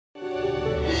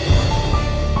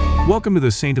Welcome to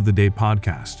the Saint of the Day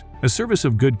podcast, a service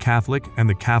of Good Catholic and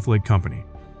the Catholic Company.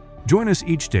 Join us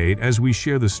each day as we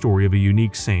share the story of a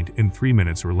unique saint in 3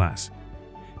 minutes or less.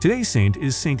 Today's saint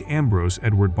is Saint Ambrose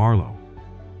Edward Barlow.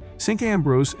 Saint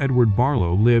Ambrose Edward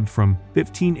Barlow lived from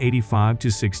 1585 to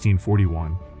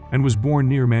 1641 and was born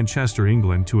near Manchester,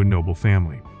 England, to a noble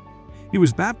family. He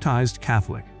was baptized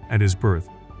Catholic at his birth,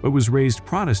 but was raised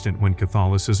Protestant when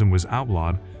Catholicism was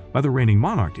outlawed by the reigning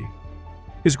monarchy.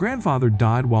 His grandfather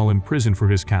died while in prison for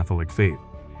his Catholic faith,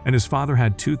 and his father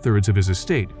had 2/3 of his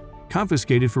estate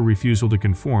confiscated for refusal to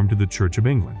conform to the Church of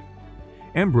England.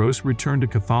 Ambrose returned to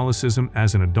Catholicism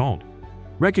as an adult,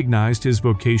 recognized his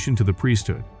vocation to the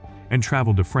priesthood, and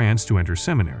traveled to France to enter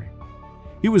seminary.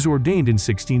 He was ordained in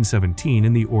 1617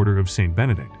 in the Order of St.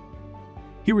 Benedict.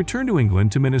 He returned to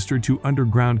England to minister to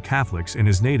underground Catholics in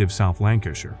his native South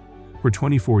Lancashire for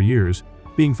 24 years,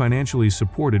 being financially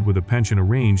supported with a pension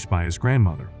arranged by his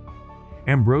grandmother.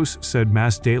 Ambrose said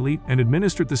Mass daily and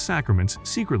administered the sacraments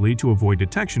secretly to avoid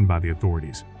detection by the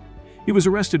authorities. He was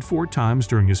arrested 4 times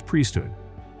during his priesthood,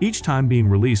 each time being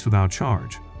released without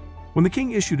charge. When the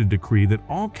king issued a decree that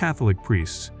all Catholic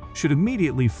priests should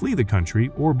immediately flee the country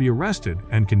or be arrested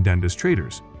and condemned as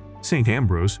traitors, St.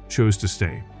 Ambrose chose to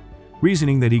stay,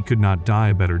 reasoning that he could not die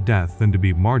a better death than to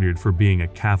be martyred for being a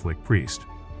Catholic priest.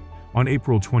 On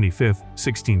April 25,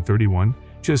 1631,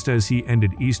 just as he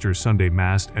ended Easter Sunday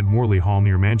Mass at Morley Hall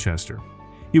near Manchester,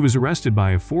 he was arrested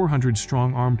by a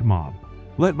 400-strong armed mob,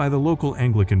 led by the local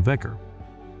Anglican vicar.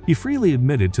 He freely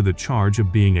admitted to the charge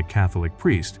of being a Catholic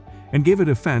priest and gave a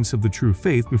defense of the true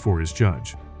faith before his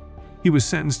judge. He was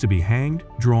sentenced to be hanged,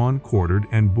 drawn, quartered,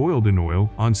 and boiled in oil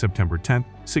on September 10,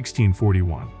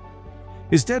 1641.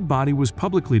 His dead body was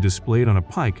publicly displayed on a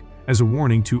pike as a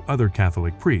warning to other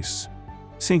Catholic priests.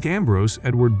 Saint Ambrose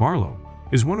Edward Barlow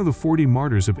is one of the 40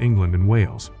 martyrs of England and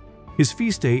Wales. His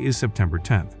feast day is September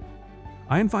 10th.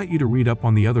 I invite you to read up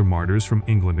on the other martyrs from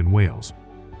England and Wales.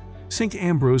 Saint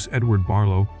Ambrose Edward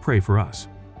Barlow, pray for us.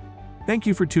 Thank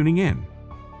you for tuning in.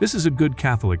 This is a Good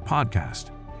Catholic podcast.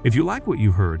 If you like what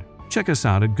you heard, check us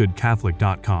out at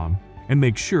goodcatholic.com and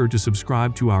make sure to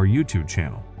subscribe to our YouTube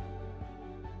channel.